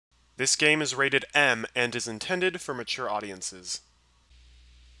This game is rated M and is intended for mature audiences.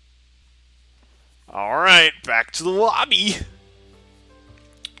 Alright, back to the lobby!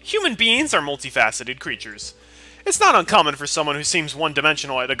 Human beings are multifaceted creatures. It's not uncommon for someone who seems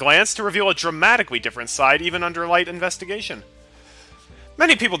one-dimensional at a glance to reveal a dramatically different side even under light investigation.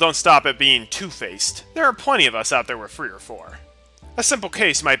 Many people don't stop at being two-faced. There are plenty of us out there with 3 or 4. A simple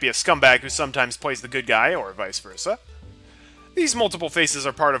case might be a scumbag who sometimes plays the good guy, or vice versa. These multiple faces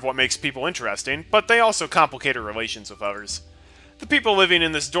are part of what makes people interesting, but they also complicate our relations with others. The people living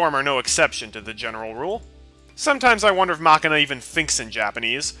in this dorm are no exception to the general rule. Sometimes I wonder if Makina even thinks in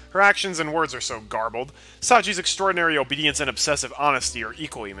Japanese. Her actions and words are so garbled. Sachi's extraordinary obedience and obsessive honesty are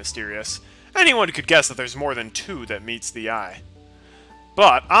equally mysterious. Anyone could guess that there's more than 2 that meets the eye.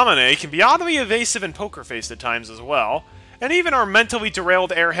 But Amane can be oddly evasive and poker-faced at times as well. And even our mentally derailed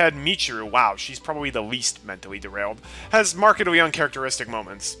airhead Michiru, wow, she's probably the least mentally derailed, has markedly uncharacteristic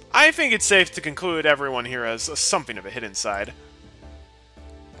moments. I think it's safe to conclude everyone here has something of a hidden side.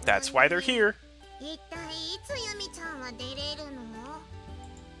 That's why they're here.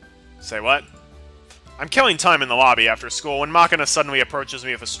 Say what? I'm killing time in the lobby after school when Makina suddenly approaches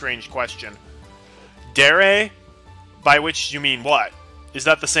me with a strange question. Dere? By which you mean what? Is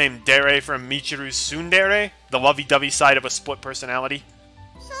that the same Dere from Michiru's tsundere? The lovey-dovey side of a split personality?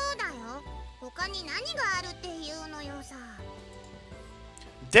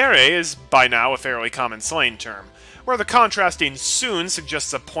 Dere is, by now, a fairly common slang term. Where the contrasting tsun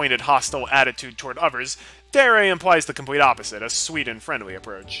suggests a pointed, hostile attitude toward others, Dere implies the complete opposite, a sweet and friendly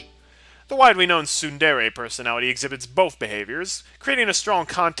approach. The widely known tsundere personality exhibits both behaviors, creating a strong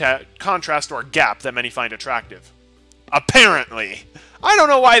contrast or gap that many find attractive. Apparently! I don't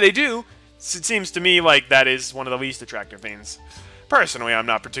know why they do. It seems to me like that is one of the least attractive things. Personally, I'm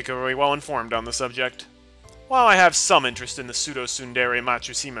not particularly well informed on the subject. While I have some interest in the pseudo-tsundere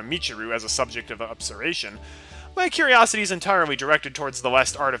Matsushima Michiru as a subject of observation, my curiosity is entirely directed towards the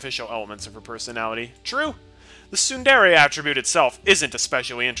less artificial elements of her personality. True, the tsundere attribute itself isn't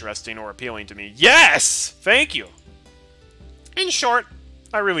especially interesting or appealing to me. Yes! Thank you! In short,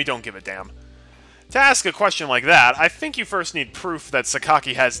 I really don't give a damn. To ask a question like that, I think you first need proof that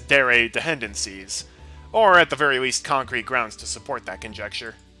Sakaki has Dere dependencies, or at the very least concrete grounds to support that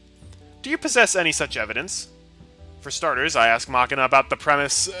conjecture. Do you possess any such evidence? For starters, I ask Makina about the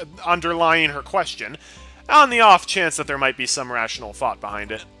premise underlying her question, on the off chance that there might be some rational thought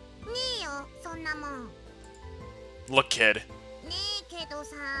behind it. Look, kid.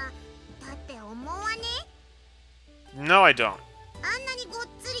 No, I don't.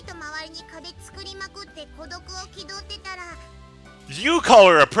 You call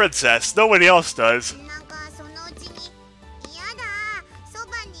her a princess, nobody else does.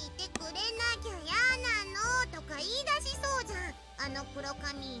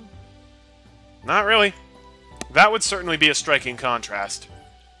 Not really. That would certainly be a striking contrast.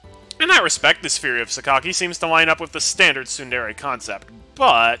 In that respect, this theory of Sakaki seems to line up with the standard tsundere concept,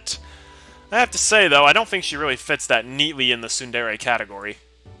 but I have to say, though, I don't think she really fits that neatly in the tsundere category.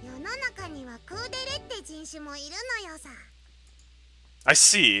 I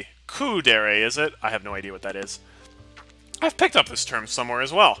see. Kudere, is it? I have no idea what that is. I've picked up this term somewhere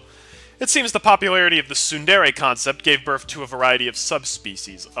as well. It seems the popularity of the tsundere concept gave birth to a variety of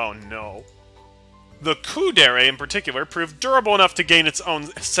subspecies. Oh no. The kudere, in particular, proved durable enough to gain its own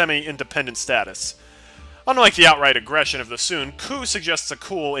semi-independent status. Unlike the outright aggression of the tsun, ku suggests a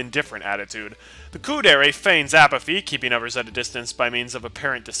cool, indifferent attitude. The kudere feigns apathy, keeping others at a distance by means of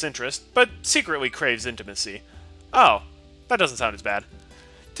apparent disinterest, but secretly craves intimacy. Oh, that doesn't sound as bad.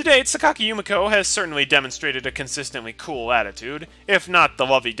 To date, Sakaki Yumiko has certainly demonstrated a consistently cool attitude, if not the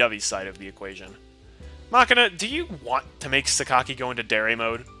lovey-dovey side of the equation. Makina, do you want to make Sakaki go into Dere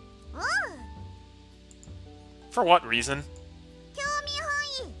mode? For what reason?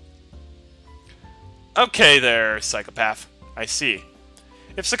 Okay there, psychopath. I see.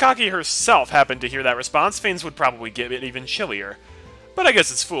 If Sakaki herself happened to hear that response, things would probably get even chillier. But I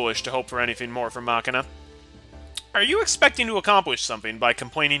guess it's foolish to hope for anything more from Makina. Are you expecting to accomplish something by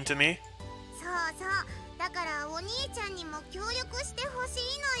complaining to me?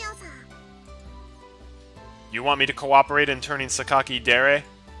 You want me to cooperate in turning Sakaki Dere?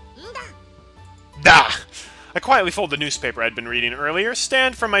 Da! I quietly fold the newspaper I'd been reading earlier,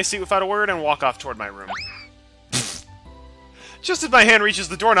 stand from my seat without a word, and walk off toward my room. Just as my hand reaches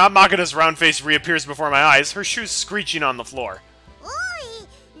the doorknob, Makina's round face reappears before my eyes, her shoes screeching on the floor.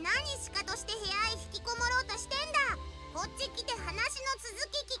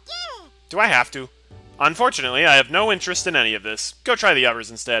 Do I have to? Unfortunately, I have no interest in any of this. Go try the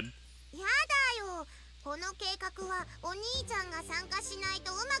others instead.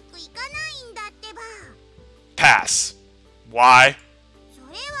 Pass. Why?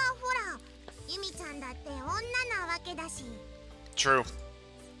 True.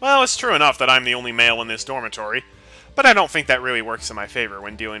 Well, it's true enough that I'm the only male in this dormitory, but I don't think that really works in my favor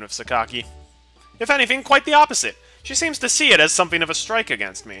when dealing with Sakaki. If anything, quite the opposite. She seems to see it as something of a strike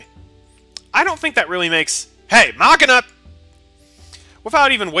against me. I don't think that really makes... Hey, Makina!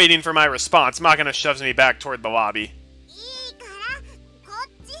 Without even waiting for my response, Makina shoves me back toward the lobby.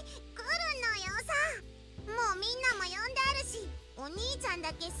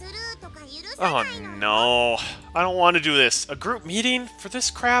 Oh no, I don't want to do this. A group meeting for this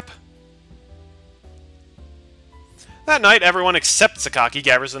crap? That night, everyone except Sakaki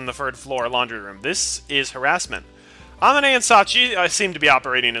gathers in the third floor laundry room. This is harassment. Amane and Sachi seem to be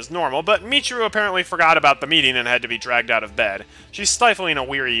operating as normal, but Michiru apparently forgot about the meeting and had to be dragged out of bed. She's stifling a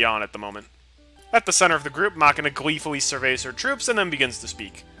weary yawn at the moment. At the center of the group, Makina gleefully surveys her troops and then begins to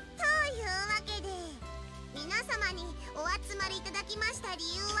speak.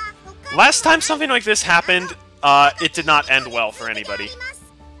 Last time something like this happened, it did not end well for anybody.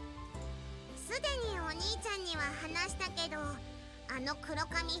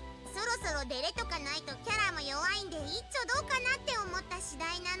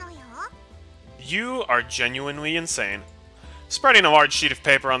 You are genuinely insane. Spreading a large sheet of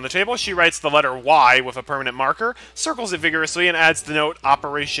paper on the table, she writes the letter Y with a permanent marker, circles it vigorously, and adds the note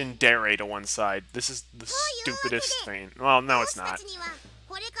Operation Dare to one side. This is the stupidest thing. Well, no, it's not.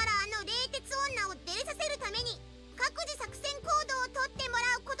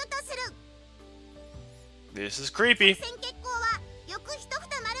 This is creepy.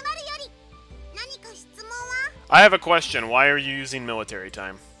 I have a question. Why are you using military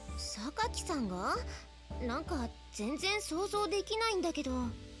time?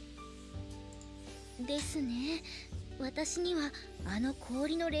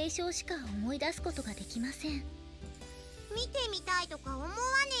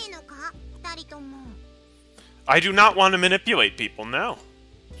 I do not want to manipulate people, no.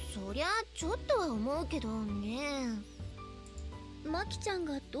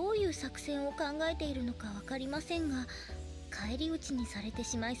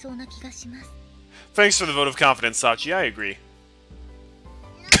 Thanks for the vote of confidence, Sachi. I agree.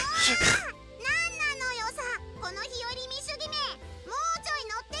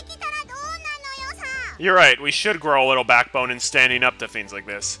 You're right, we should grow a little backbone in standing up to things like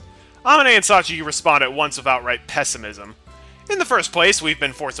this. Amane and Sachi respond at once with outright pessimism. In the first place, we've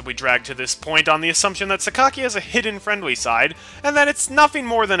been forcibly dragged to this point on the assumption that Sakaki has a hidden friendly side, and that it's nothing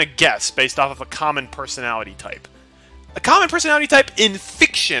more than a guess based off of a common personality type. A common personality type in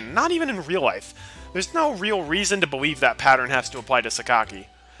fiction, not even in real life. There's no real reason to believe that pattern has to apply to Sakaki.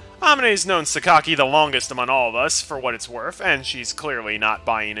 Amane's known Sakaki the longest among all of us, for what it's worth, and she's clearly not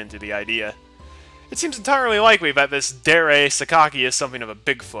buying into the idea. It seems entirely likely that this Dare Sakaki is something of a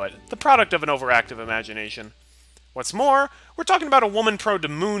Bigfoot, the product of an overactive imagination. What's more, we're talking about a woman prone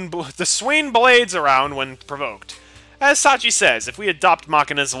to swing blades around when provoked. As Sachi says, if we adopt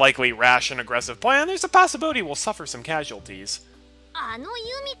Makina's likely rash and aggressive plan, there's a possibility we'll suffer some casualties.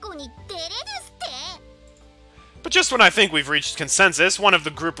 But just when I think we've reached consensus, one of the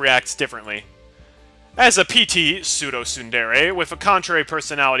group reacts differently. As a PT, pseudo-tsundere, with a contrary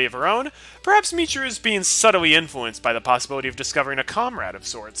personality of her own, perhaps Michiru is being subtly influenced by the possibility of discovering a comrade of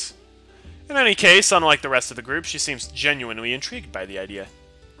sorts. In any case, unlike the rest of the group, she seems genuinely intrigued by the idea.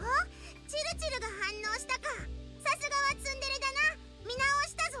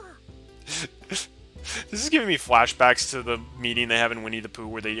 This is giving me flashbacks to the meeting they have in Winnie the Pooh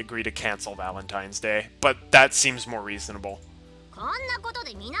where they agree to cancel Valentine's Day, but that seems more reasonable.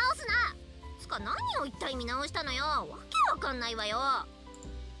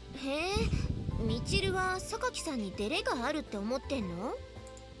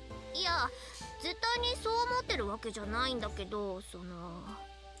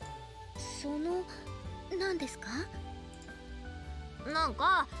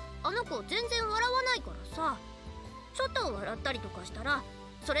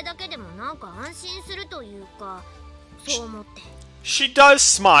 She does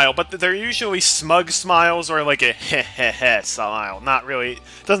smile, but they're usually smug smiles or like a heh heh heh smile. Not really.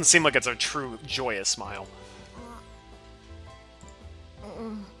 Doesn't seem like it's a true joyous smile.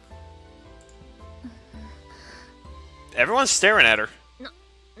 Everyone's staring at her.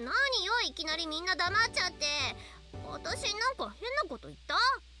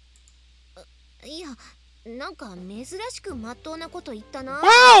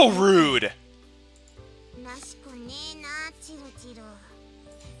 Wow, rude!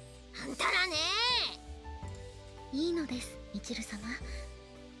 いいのです、みちる様。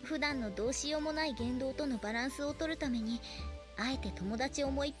普段のどうしようもない言動とのバランスを取るために、あえて友達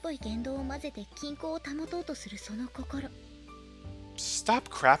思いっぽい言動を混ぜて均衡を保とうとするその心。Stop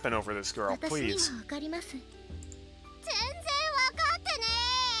crapping over this girl, 私に please. はわかります。全然わかっ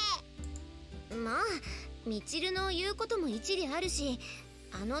てね。まあみちるの言うことも一理あるし、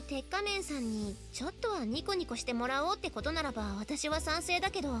あの鉄仮面さんにちょっとはニコニコしてもらおうってことならば私は賛成だ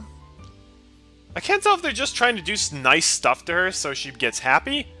けど。I can't tell if they're just trying to do nice stuff to her so she gets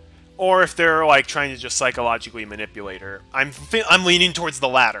happy, or if they're like trying to just psychologically manipulate her. I'm leaning towards the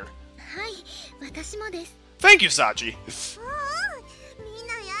latter. はい、私もです。 Thank you, Sachi. みん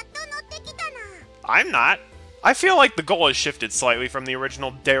なやっと乗ってきたな。 I'm not. I feel like the goal has shifted slightly from the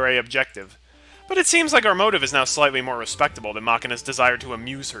original Dere objective. But it seems like our motive is now slightly more respectable than Makina's desire to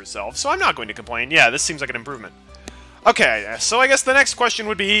amuse herself, so I'm not going to complain. Yeah, this seems like an improvement. Okay, so I guess the next question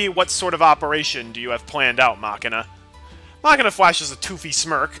would be, what sort of operation do you have planned out, Makina? Makina flashes a toothy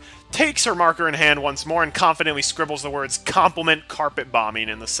smirk, takes her marker in hand once more, and confidently scribbles the words compliment carpet bombing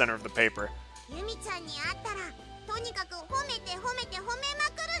in the center of the paper. ユミちゃんに会ったらとにかく褒めて褒めて褒めま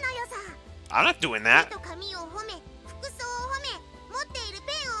くるのよさ。 I'm not doing that. 手と髪を褒め、服装を褒め、持っている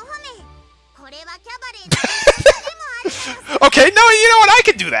ペンを褒め。これはキャバレーのでもあるのよさ。 Okay, no, you know what? I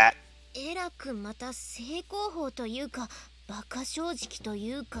can do that. えらくまた正攻法というかバカ正直と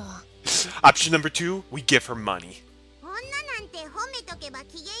いうか。 Option number 2, we give her money. 女なんて褒めとけば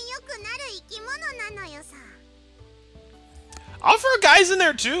機嫌よくなる生き物なのよさ。 I'll throw guys in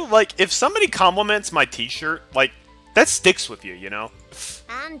there too. Like, if somebody compliments my t-shirt, like, that sticks with you, you know?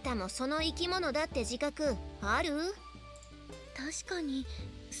 あんたもその生き物だって自覚ある？確かに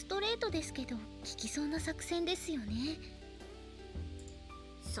ストレートですけど効きそうな作戦ですよね。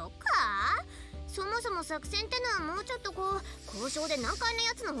そっか。そもそも作戦ってのはもうちょっとこう交渉で難解な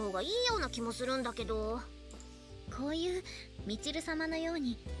やつの方がいいような気もするんだけど。こういうみちる様のよう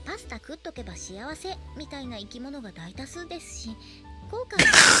にパスタ食っとけば幸せみたいな生き物が大多数ですし、効果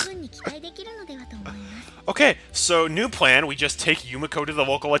は十分に期待できるのではと思います。 Okay, so new plan, we just take Yumiko to the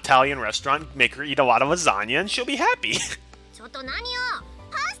local Italian restaurant, make her eat a lot of lasagna, and she'll be happy. ちょっと何よ、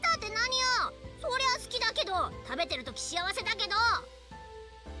パスタって何よ。そりゃ好きだけど食べてるとき幸せだけど。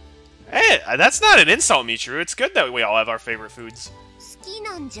 Hey, that's not an insult, Michiru. It's good that we all have our favorite foods. 好き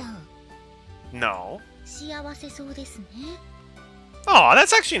なんじゃん。 No. 幸せそうですね。 Oh,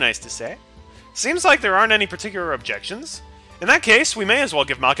 that's actually nice to say. Seems like there aren't any particular objections. In that case, we may as well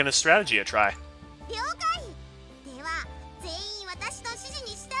give Makina's strategy a try. 了解。では全員私の指示に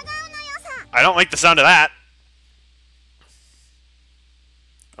従うのよさ。 I don't like the sound of that.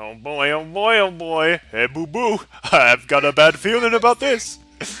 Oh boy, oh boy, oh boy. Hey, boo boo. I've got a bad feeling about this.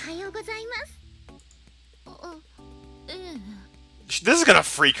 おはようございます。This is gonna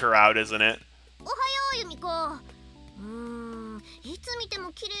freak her out, isn't it? おはようユミコ。いつ見て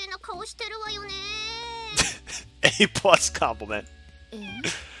も綺麗な顔してるわよね。 A plus compliment.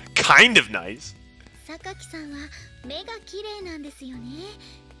 Kind of nice. 榊さんは目が綺麗なんですよね。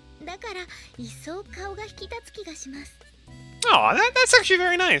だから一層顔が引き立つ気がします。 Oh, that's actually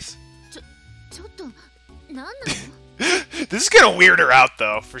very nice. ちょっとなんなの？ This is gonna weird her out,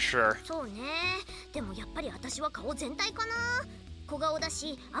 though, for sure. そうね。でもやっぱり私は顔全体かな。小顔だ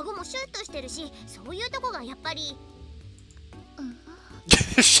し、顎もシュッとしてるし、そういうとこがやっぱり。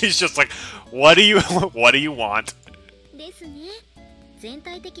She's just like, what do you want? ですね。全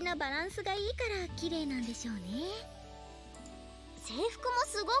体的なバランスがいいから綺麗なんでしょうね。制服も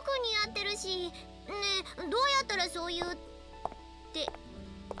すごく似合ってるし、ねえ、どうやったらそういうって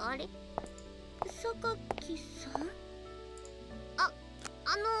あれ？榊さん？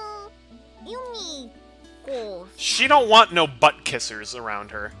ユミコ。 She don't want no butt kissers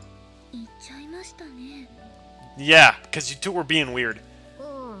around her. 言っちゃいましたね。 Yeah, because you two were being weird.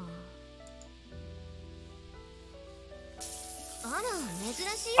 あら、珍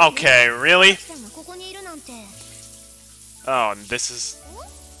しいよね。 Okay, really? さんがここにいるなんて。 Oh, and this is... マ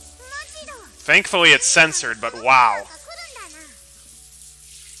ジだ。 Thankfully it's censored, but wow.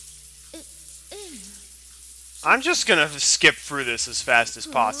 I'm just gonna skip through this as fast as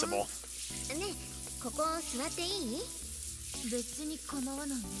possible. ね、ここ座っていい？別に構わ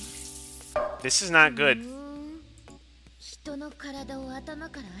ないね。 This is not good. 人の体を頭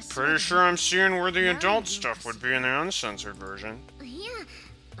から足。 Pretty sure I'm seeing where the adult stuff would be in the uncensored version. いや、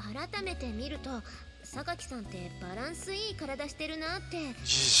改めて見ると、榊さんってバランスいい体してるなって。なんか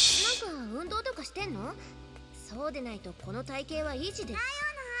運動とかしてんの？そうでないとこの体型は維持で。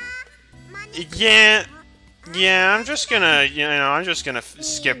 Yeah. Yeah, I'm just gonna, I'm just gonna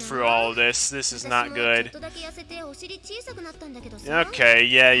skip through all of this. This is not good. Okay,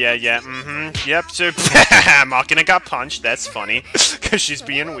 yeah. Yep, so Makina got punched. That's funny, because she's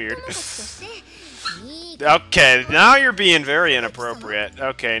being weird. Okay, now you're being very inappropriate.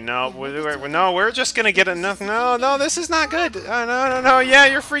 Okay, no, we're just gonna get enough. No, this is not good. No. Yeah,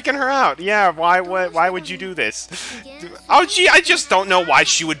 you're freaking her out. Yeah, why would you do this? Oh, gee, I just don't know why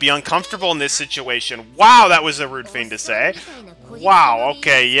she would be uncomfortable in this situation. Wow, that was a rude thing to say. Wow,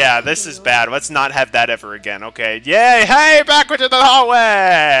 okay, yeah, this is bad. Let's not have that ever again, okay? Yay, hey, backward to the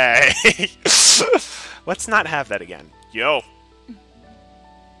hallway! Let's not have that again. Yo.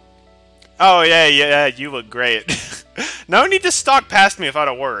 Oh, yeah, you look great. No need to stalk past me without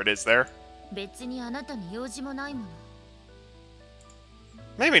a word, is there?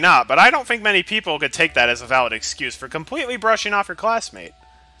 Maybe not, but I don't think many people could take that as a valid excuse for completely brushing off your classmate.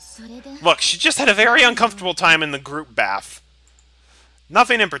 Look, she just had a very uncomfortable time in the group bath.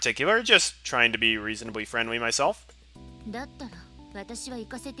 Nothing in particular, just trying to be reasonably friendly myself.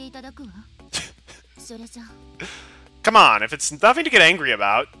 Come on, if it's nothing to get angry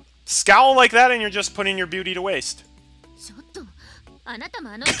about, scowl like that and you're just putting your beauty to waste.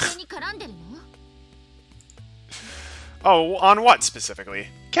 Oh, on what specifically?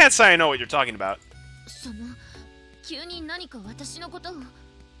 Can't say I know what you're talking about.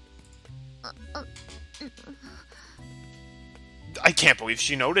 I can't believe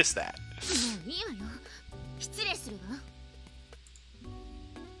she noticed that.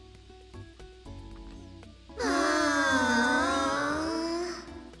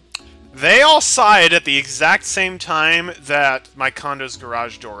 They all sighed at the exact same time that my condo's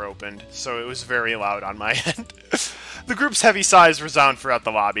garage door opened, so it was very loud on my end. The group's heavy sighs resound throughout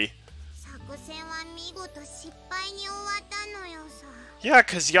the lobby. Yeah,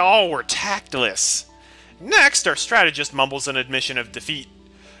 'cause y'all were tactless. Next, our strategist mumbles an admission of defeat.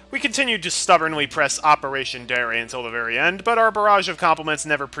 We continued to stubbornly press Operation Dare until the very end, but our barrage of compliments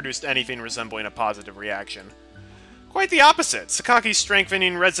never produced anything resembling a positive reaction. Quite the opposite. Sakaki's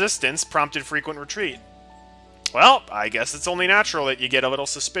strengthening resistance prompted frequent retreat. Well, I guess it's only natural that you get a little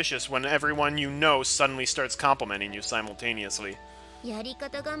suspicious when everyone you know suddenly starts complimenting you simultaneously. Yeah,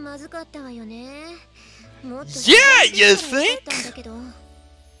 you think?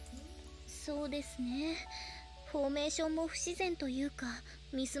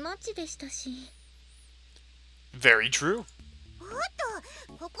 Very true.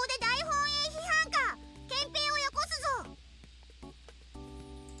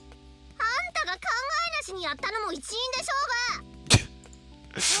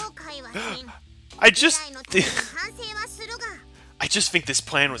 I just think this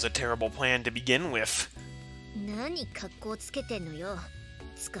plan was a terrible plan to begin with.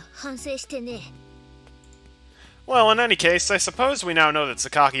 Well, in any case, I suppose we now know that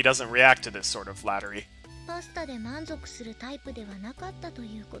Sakaki doesn't react to this sort of flattery.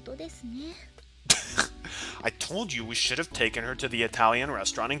 I told you we should have taken her to the Italian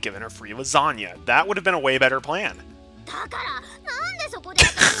restaurant and given her free lasagna. That would have been a way better plan.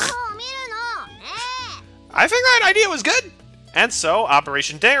 I think that idea was good! And so,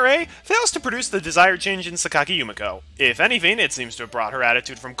 Operation Dare fails to produce the desired change in Sakaki Yumiko. If anything, it seems to have brought her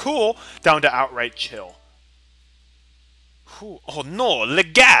attitude from cool down to outright chill. Oh no, le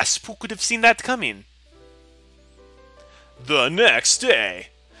gasp! Who could have seen that coming? The next day.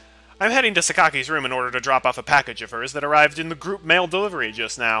 I'm heading to Sakaki's room in order to drop off a package of hers that arrived in the group mail delivery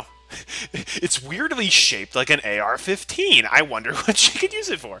just now. It's weirdly shaped like an AR-15. I wonder what she could use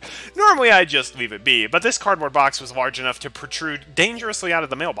it for. Normally I'd just leave it be, but this cardboard box was large enough to protrude dangerously out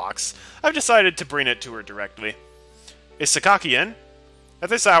of the mailbox. I've decided to bring it to her directly. Is Sakaki in? At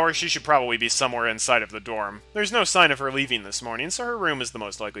this hour, she should probably be somewhere inside of the dorm. There's no sign of her leaving this morning, so her room is the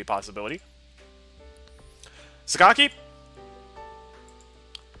most likely possibility. Sakaki?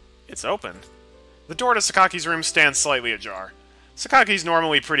 It's open. The door to Sakaki's room stands slightly ajar. Sakaki's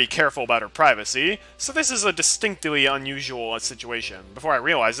normally pretty careful about her privacy, so this is a distinctly unusual situation. Before I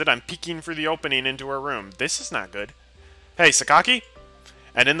realize it, I'm peeking through the opening into her room. This is not good. Hey, Sakaki?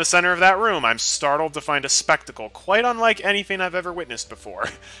 And in the center of that room, I'm startled to find a spectacle quite unlike anything I've ever witnessed before.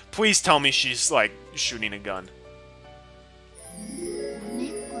 Please tell me she's, like, shooting a gun.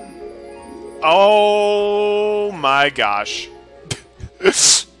 Oh my gosh.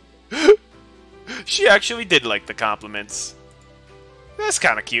 She actually did like the compliments. That's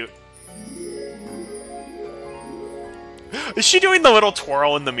kind of cute. Is she doing the little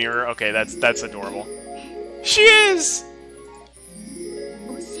twirl in the mirror? Okay, that's adorable. She is!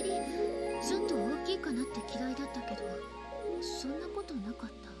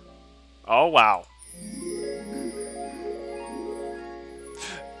 Oh, wow.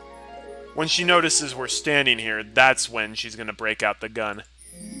 When she notices we're standing here, that's when she's gonna break out the gun.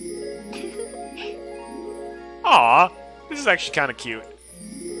 Aw, this is actually kind of cute.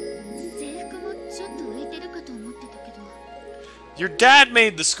 Your dad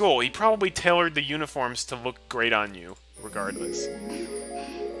made the school. He probably tailored the uniforms to look great on you, regardless.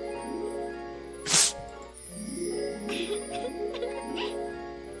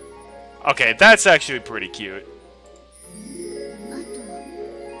 Okay, that's actually pretty cute.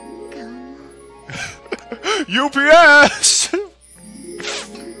 UPS!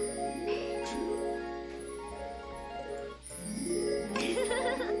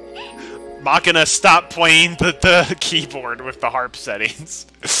 Makina, stop playing the keyboard with the harp settings.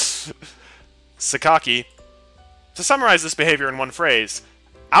 Sakaki. To summarize this behavior in one phrase,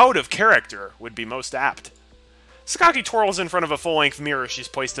 out of character would be most apt. Sakaki twirls in front of a full-length mirror she's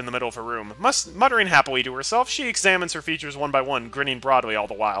placed in the middle of her room. Muttering happily to herself, she examines her features one by one, grinning broadly all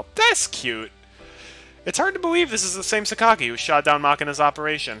the while. That's cute. It's hard to believe this is the same Sakaki who shot down Makina's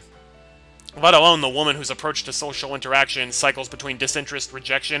operation. Let alone the woman whose approach to social interaction cycles between disinterest,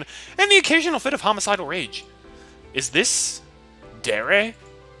 rejection, and the occasional fit of homicidal rage. Is this Dere?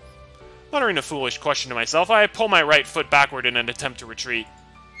 Muttering a foolish question to myself, I pull my right foot backward in an attempt to retreat.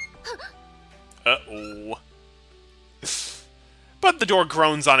 Uh-oh. But the door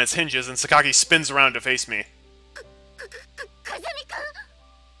groans on its hinges, and Sakaki spins around to face me.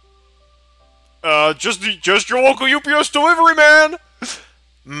 Just your local UPS delivery man!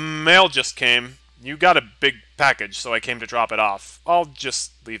 Mail just came. You got a big package, so I came to drop it off. I'll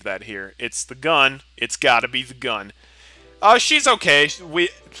just leave that here. It's the gun. It's gotta be the gun. She's okay.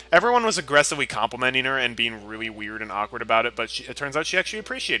 Everyone was aggressively complimenting her and being really weird and awkward about it, but it turns out she actually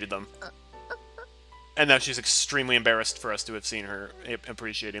appreciated them. And now she's extremely embarrassed for us to have seen her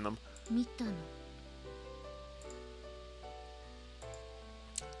appreciating them.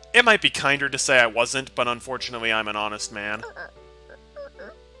 It might be kinder to say I wasn't, but unfortunately I'm an honest man.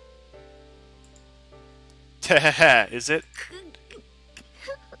 Is it?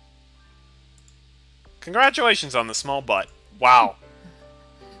 Congratulations on the small butt. Wow.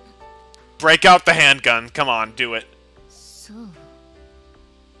 Break out the handgun. Come on, do it.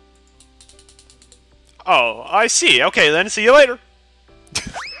 Oh, I see. Okay, then. See you later.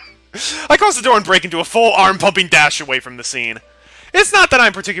 I close the door and break into a full arm-pumping dash away from the scene. It's not that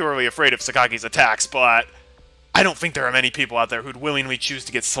I'm particularly afraid of Sakaki's attacks, but I don't think there are many people out there who'd willingly choose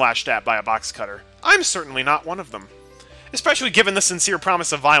to get slashed at by a box cutter. I'm certainly not one of them. Especially given the sincere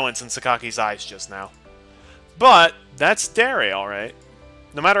promise of violence in Sakaki's eyes just now. But that's Dere, alright.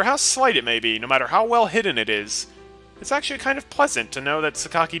 No matter how slight it may be, no matter how well hidden it is, it's actually kind of pleasant to know that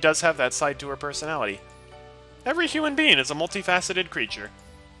Sakaki does have that side to her personality. Every human being is a multifaceted creature.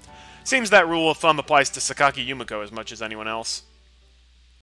 Seems that rule of thumb applies to Sakaki Yumiko as much as anyone else.